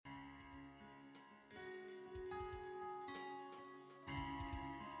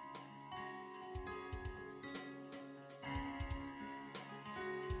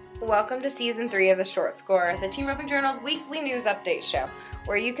Welcome to Season 3 of The Short Score, the Team Roping Journal's weekly news update show,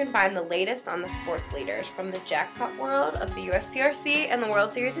 where you can find the latest on the sports leaders from the jackpot world of the USTRC and the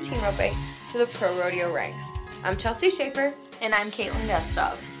World Series of Team Roping to the pro rodeo ranks. I'm Chelsea Schaefer. And I'm Caitlin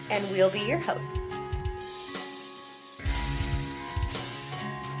Gustov. And we'll be your hosts.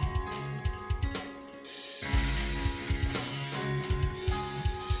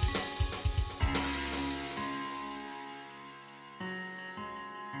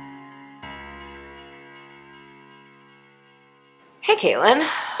 Hey, Caitlin.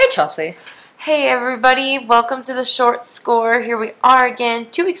 Hey, Chelsea. Hey, everybody. Welcome to The Short Score. Here we are again,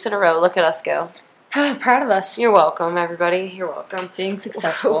 2 weeks in a row. Look at us go. Proud of us. You're welcome, everybody. You're welcome. Being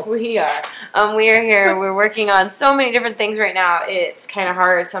successful. We are. We are here. We're working on so many different things right now. It's kind of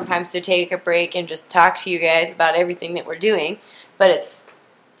hard sometimes to take a break and just talk to you guys about everything that we're doing. But it's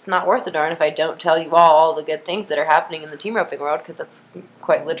not worth a darn if I don't tell you all the good things that are happening in the team roping world, because that's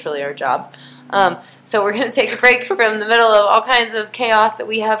quite literally our job. So we're going to take a break from the middle of all kinds of chaos that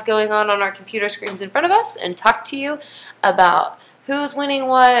we have going on our computer screens in front of us and talk to you about who's winning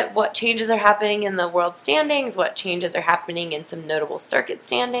what changes are happening in the world standings, what changes are happening in some notable circuit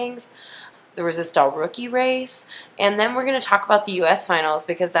standings, the Resistol rookie race, and then we're going to talk about the U.S. finals,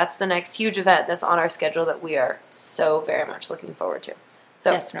 because that's the next huge event that's on our schedule that we are so very much looking forward to.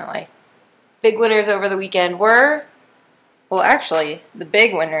 So, definitely. Big winners over the weekend were... Well, actually, the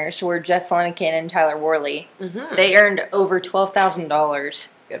big winners were Jeff Flanagan and Tyler Worley. Mm-hmm. They earned over $12,000.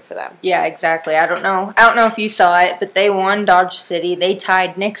 Good for them. Yeah, exactly. I don't know if you saw it, but they won Dodge City. They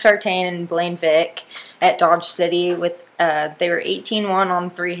tied Nick Sartain and Blaine Vick at Dodge City with they were 18-1 on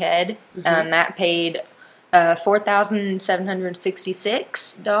three head, and that paid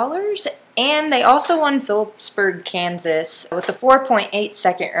 $4,766. And they also won Phillipsburg, Kansas with a 4.8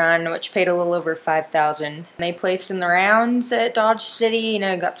 second run, which paid a little over $5,000. They placed in the rounds at Dodge City,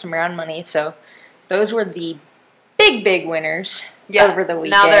 got some round money. So those were the big winners over the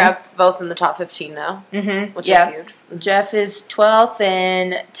weekend. Now they're up both in the top 15 now, which is huge. Jeff is 12th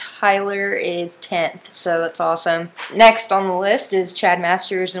and Tyler is 10th, so that's awesome. Next on the list is Chad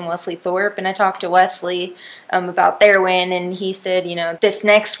Masters and Wesley Thorpe, and I talked to Wesley about their win, and he said, this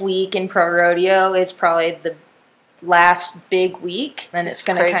next week in Pro Rodeo is probably the last big week, and it's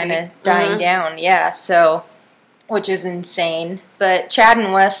going to kind of dying down. Yeah, so... which is insane. But Chad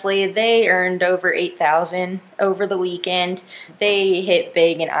and Wesley, they earned over $8,000 over the weekend. They hit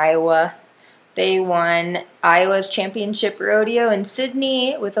big in Iowa. They won Iowa's championship rodeo in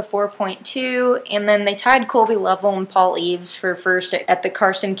Sydney with a 4.2, and then they tied Colby Lovell and Paul Eves for first at the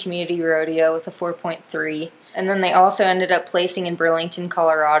Carson Community Rodeo with a 4.3. And then they also ended up placing in Burlington,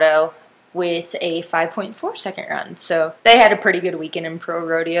 Colorado with a 5.4 second run. So they had a pretty good weekend in pro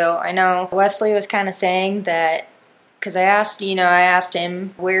rodeo. I know Wesley was kind of saying that, because I asked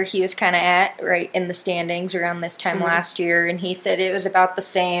him where he was kind of at right in the standings around this time last year, and he said it was about the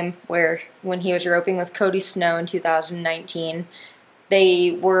same where when he was roping with Cody Snow in 2019,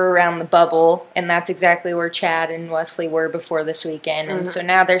 they were around the bubble, and that's exactly where Chad and Wesley were before this weekend. And so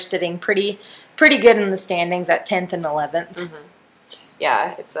now they're sitting pretty good in the standings at 10th and 11th.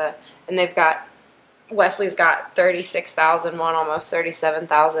 Yeah, and they've got, Wesley's got 36,000, won almost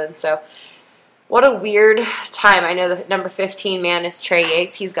 37,000, so... What a weird time. I know the number 15 man is Trey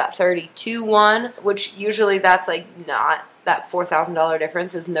Yates. He's got 32-1, which usually that's not that $4,000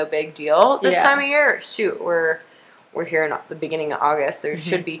 difference is no big deal this time of year. Shoot, we're here in the beginning of August. There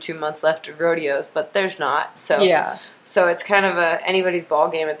should be 2 months left of rodeos, but there's not. So it's kind of anybody's ball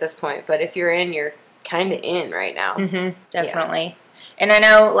game at this point. But if you're in, you're kind of in right now. Definitely. Yeah. And I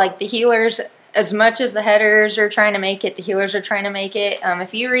know the heelers, as much as the headers are trying to make it, the heelers are trying to make it.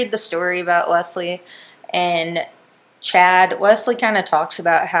 If you read the story about Wesley and Chad, Wesley kind of talks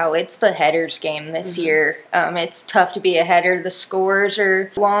about how it's the headers game this year. It's tough to be a header. The scores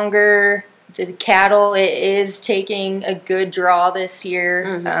are longer. The cattle, it is taking a good draw this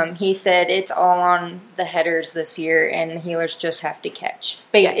year. He said it's all on the headers this year, and the heelers just have to catch,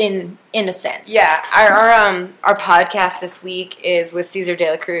 in a sense. Yeah, our podcast this week is with Cesar De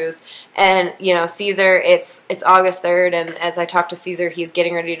La Cruz, and Cesar, it's August 3rd, and as I talk to Cesar, he's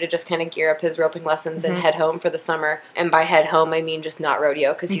getting ready to just kind of gear up his roping lessons and head home for the summer. And by head home, I mean just not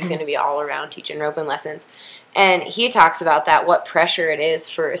rodeo, because he's going to be all around teaching roping lessons. And he talks about what pressure it is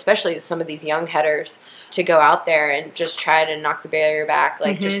for especially some of these young headers to go out there and just try to knock the barrier back,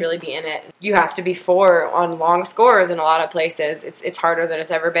 just really be in it. You have to be 4 on long scores in a lot of places. It's harder than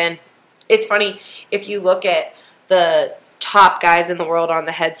it's ever been. It's funny, if you look at the top guys in the world on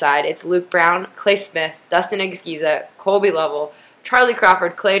the head side, it's Luke Brown, Clay Smith, Dustin Eggiskiza, Colby Lovell, Charlie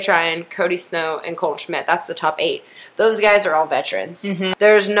Crawford, Clay Tryon, Cody Snow, and Colton Schmidt. That's the top 8. Those guys are all veterans. Mm-hmm.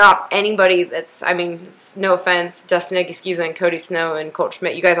 There's not anybody that's, I mean, no offense, Dustin Egiskiza and Cody Snow and Colton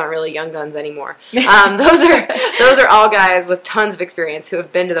Schmidt, you guys aren't really young guns anymore. Those are all guys with tons of experience who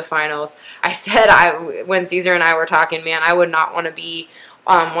have been to the finals. I said when Caesar and I were talking, man, I would not want to be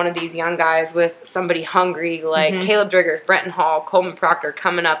one of these young guys with somebody hungry like Caleb Driggers, Brenton Hall, Coleman Proctor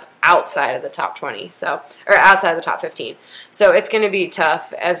coming up outside of the top 20, or outside of the top 15. So it's going to be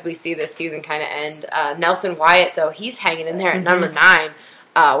tough as we see this season kind of end. Nelson Wyatt, though, he's hanging in there at number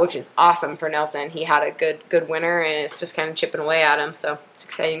 9, which is awesome for Nelson. He had a good winner, and it's just kind of chipping away at him, so it's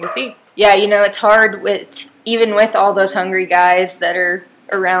exciting to see. Yeah, it's hard even with all those hungry guys that are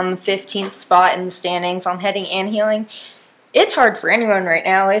around the 15th spot in the standings on heading and healing. It's hard for anyone right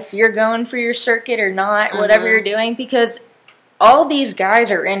now if you're going for your circuit or not, whatever you're doing, because all these guys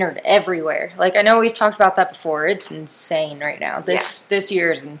are entered everywhere. Like, I know we've talked about that before. It's insane right now. This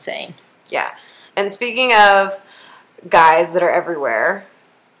year is insane. Yeah. And speaking of guys that are everywhere,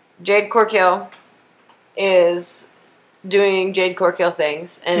 Jade Corkill is doing Jade Corkill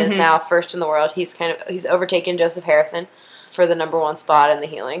things and is now first in the world. He's overtaken Joseph Harrison for the number 1 spot in the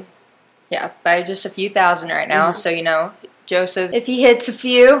healing. Yeah, by just a few thousand right now. So, Joseph, if he hits a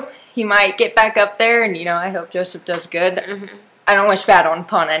few, he might get back up there. And, I hope Joseph does good. I don't wish bad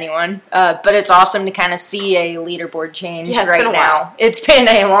upon anyone, but it's awesome to kind of see a leaderboard change right now. It's been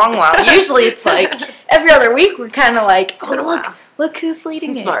a long while. Usually it's like every other week we're kind of like, look who's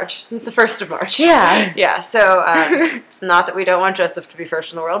leading since March. Since the 1st of March. Yeah. Yeah, so not that we don't want Joseph to be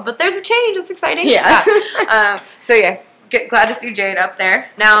first in the world, but there's a change. It's exciting. Yeah. Glad to see Jade up there.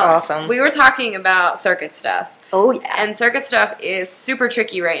 Now, awesome. We were talking about circuit stuff. Oh, yeah. And circuit stuff is super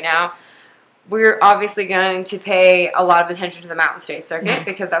tricky right now. We're obviously going to pay a lot of attention to the Mountain State Circuit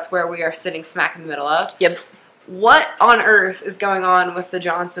because that's where we are sitting smack in the middle of. Yep. What on earth is going on with the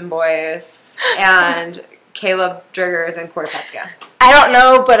Johnson boys and Caleb Driggers and Corey Petska? I don't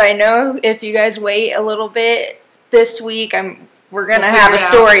know, but I know if you guys wait a little bit this week, we're going to have a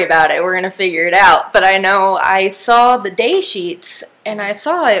story about it. We're going to figure it out. But I know I saw the day sheets, and I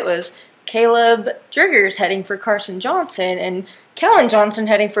saw it was Caleb Driggers heading for Carson Johnson and Kellen Johnson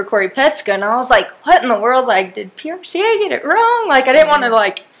heading for Corey Petska, and I was like, what in the world? Like, did PRCA get it wrong? Like, I didn't want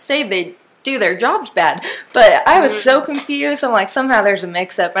to, say they do their jobs bad, but I was so confused. I'm like, somehow there's a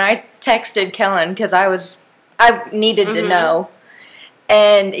mix-up, and I texted Kellen because I needed to know,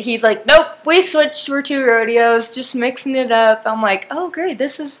 and he's like, nope, we switched for 2 rodeos, just mixing it up. I'm like, oh, great,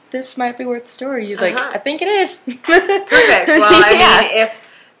 this might be worth the story. He's like, I think it is. Perfect. Well, I mean, if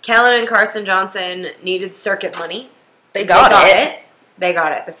Kellen and Carson Johnson needed circuit money, They got it. They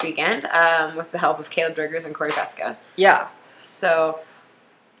got it this weekend with the help of Caleb Driggers and Corey Petska. Yeah. So,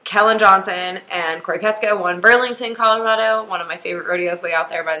 Kellen Johnson and Corey Petska won Burlington, Colorado, one of my favorite rodeos way out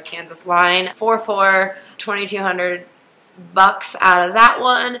there by the Kansas line. 4-4, $2,200 out of that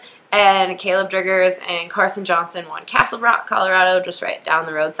one. And Caleb Driggers and Carson Johnson won Castle Rock, Colorado, just right down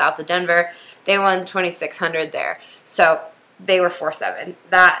the road south of Denver. They won $2,600 there. So, they were 4-7.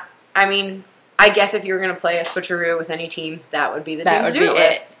 I guess if you were going to play a switcheroo with any team, that would be the team to do it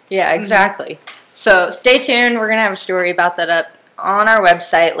with. Yeah, exactly. So stay tuned. We're going to have a story about that up on our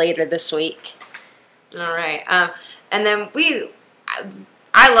website later this week. All right. And then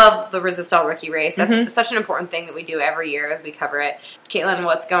I love the Resistol Rookie Race. That's such an important thing that we do every year as we cover it. Caitlin,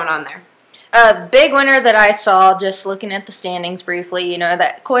 what's going on there? Big winner that I saw, just looking at the standings briefly,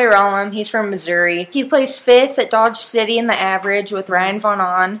 that Coy Rollum, he's from Missouri. He placed 5th at Dodge City in the average with Ryan Von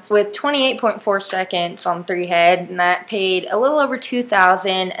On with 28.4 seconds on 3 head, and that paid a little over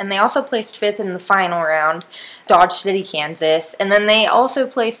 $2,000. And they also placed 5th in the final round, Dodge City, Kansas. And then they also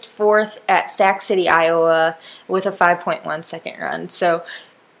placed 4th at Sac City, Iowa with a 5.1 second run. So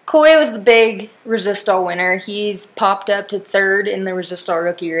Coy was the big Resistol winner. He's popped up to 3rd in the Resistol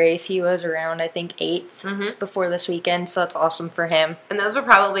Rookie Race. He was around, I think, 8th before this weekend, so that's awesome for him. And those were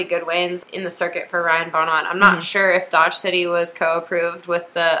probably good wins in the circuit for Ryan Von On. I'm not sure if Dodge City was co-approved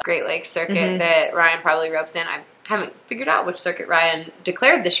with the Great Lakes circuit that Ryan probably ropes in. I haven't figured out which circuit Ryan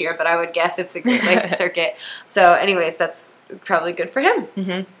declared this year, but I would guess it's the Great Lakes circuit. So anyways, that's probably good for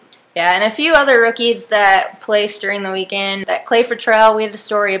him. Yeah, and a few other rookies that placed during the weekend. That Clay Futrell, we had a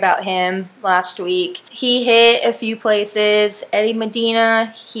story about him last week. He hit a few places. Eddie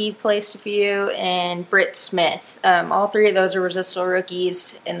Medina, he placed a few. And Britt Smith. All 3 of those are Resistol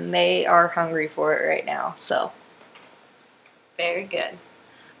rookies, and they are hungry for it right now. So, very good.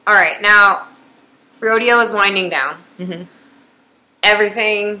 All right, now, rodeo is winding down.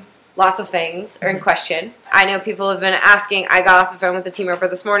 Everything lots of things are in question. I know people have been asking. I got off the phone with the team roper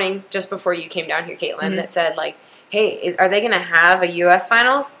this morning just before you came down here, Caitlin, that said, like, hey, are they going to have a U.S.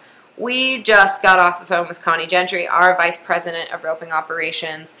 finals? We just got off the phone with Connie Gentry, our vice president of roping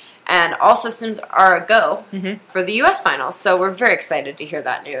operations, and all systems are a go for the U.S. finals. So we're very excited to hear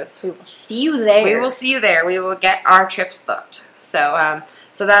that news. We will see you there. We will see you there. We will get our trips booked. So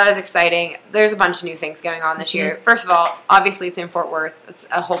so that is exciting. There's a bunch of new things going on this year. First of all, obviously it's in Fort Worth. It's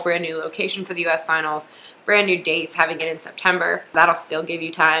a whole brand new location for the U.S. finals. Brand new dates, having it in September. That'll still give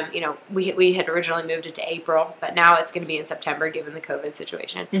you time. You know, we had originally moved it to April, but now it's going to be in September given the COVID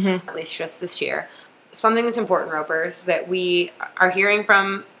situation, at least just this year. Something that's important, ropers, that we are hearing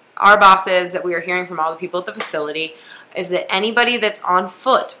from our bosses, that we are hearing from all the people at the facility, is that anybody that's on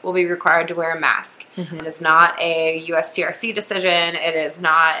foot will be required to wear a mask. It is not a USTRC decision. It is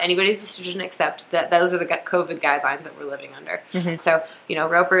not anybody's decision except that those are the COVID guidelines that we're living under. So, you know,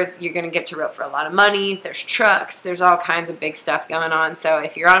 ropers, you're going to get to rope for a lot of money. There's trucks. There's all kinds of big stuff going on. So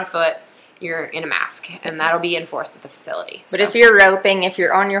if you're on foot, you're in a mask, and that'll be enforced at the facility. But if you're roping, if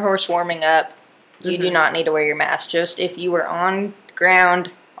you're on your horse warming up, you do not need to wear your mask. Just if you were on the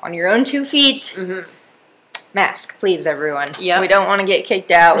ground on your own 2 feet, mask, please, everyone. We don't want to get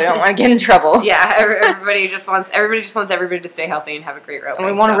kicked out. We don't want to get in trouble. Everybody just wants everybody to stay healthy and have a great rope. And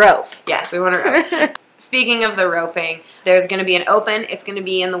we want to rope. Yes, we want to rope. Speaking of the roping, there's going to be an open. It's going to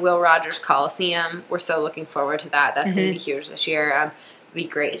be in the Will Rogers Coliseum. We're so looking forward to that. That's going to be huge this year. It'd be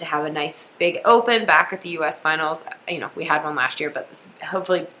great to have a nice big open back at the U.S. finals. You know, we had one last year, but this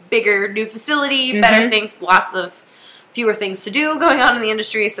hopefully bigger, new facility, better things, lots of fewer things to do going on in the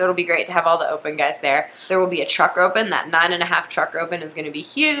industry, so it'll be great to have all the open guys there. There will be a truck open. That 9.5 truck open is going to be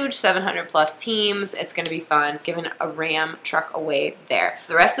huge, 700 plus teams. It's going to be fun, giving a Ram truck away there.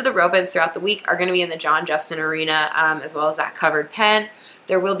 The rest of the ropens throughout the week are going to be in the John Justin Arena, as well as that covered pen.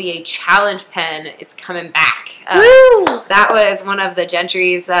 There will be a challenge pen. It's coming back. Woo! That was one of the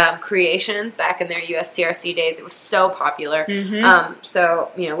Gentry's creations back in their USTRC days. It was so popular.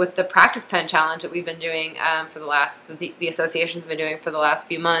 So, you know, with the practice pen challenge that we've been doing for the association's been doing for the last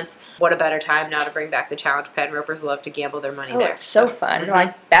few months, what a better time now to bring back the challenge pen. Ropers love to gamble their money there. It's so fun.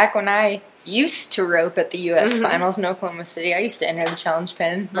 Like, back when I used to rope at the U.S. finals in Oklahoma City, I used to enter the challenge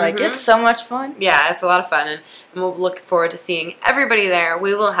pen. Like, it's so much fun. Yeah, it's a lot of fun, and we'll look forward to seeing everybody there.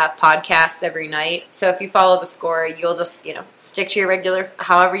 We will have podcasts every night, so if you follow the score, you'll just, you know, stick to your regular,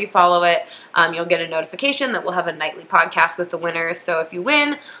 however you follow it. You'll get a notification that we'll have a nightly podcast with the winners, so if you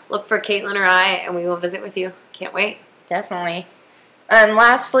win, look for Caitlin or I, and we will visit with you. Can't wait. Definitely. And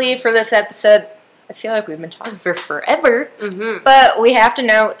lastly, for this episode, I feel like we've been talking for forever, but we have to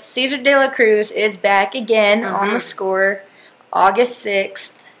know Cesar De La Cruz is back again on the score, August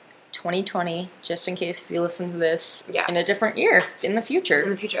 6th, 2020, just in case if you listen to this in a different year, in the future.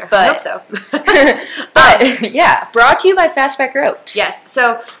 But, I hope so. But, yeah, brought to you by Fastback Ropes. Yes,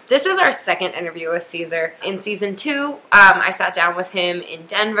 so this is our second interview with Cesar. In Season 2, I sat down with him in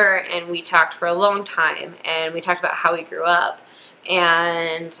Denver, and we talked for a long time, and we talked about how he grew up,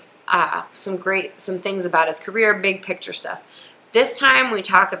 and some things about his career, big picture stuff. This time we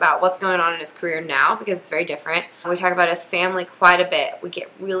talk about what's going on in his career now because it's very different. We talk about his family quite a bit. We get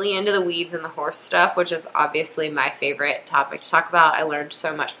really into the weeds and the horse stuff, which is obviously my favorite topic to talk about. I learned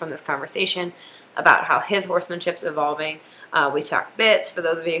so much from this conversation about how his horsemanship's evolving. We talk bits, for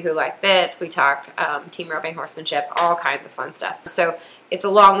those of you who like bits. We talk team roping, horsemanship, all kinds of fun stuff. So it's a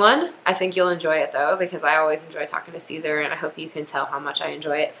long one. I think you'll enjoy it, though, because I always enjoy talking to Cesar, and I hope you can tell how much I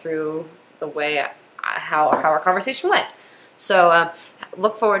enjoy it through the way how our conversation went. So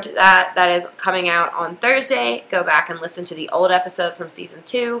look forward to that. That is coming out on Thursday. Go back and listen to the old episode from Season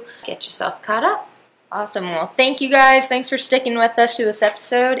 2. Get yourself caught up. Awesome. Well, thank you guys. Thanks for sticking with us to this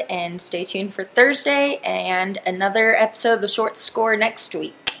episode, and stay tuned for Thursday and another episode of The Short Score next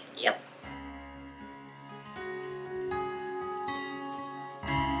week. Yep.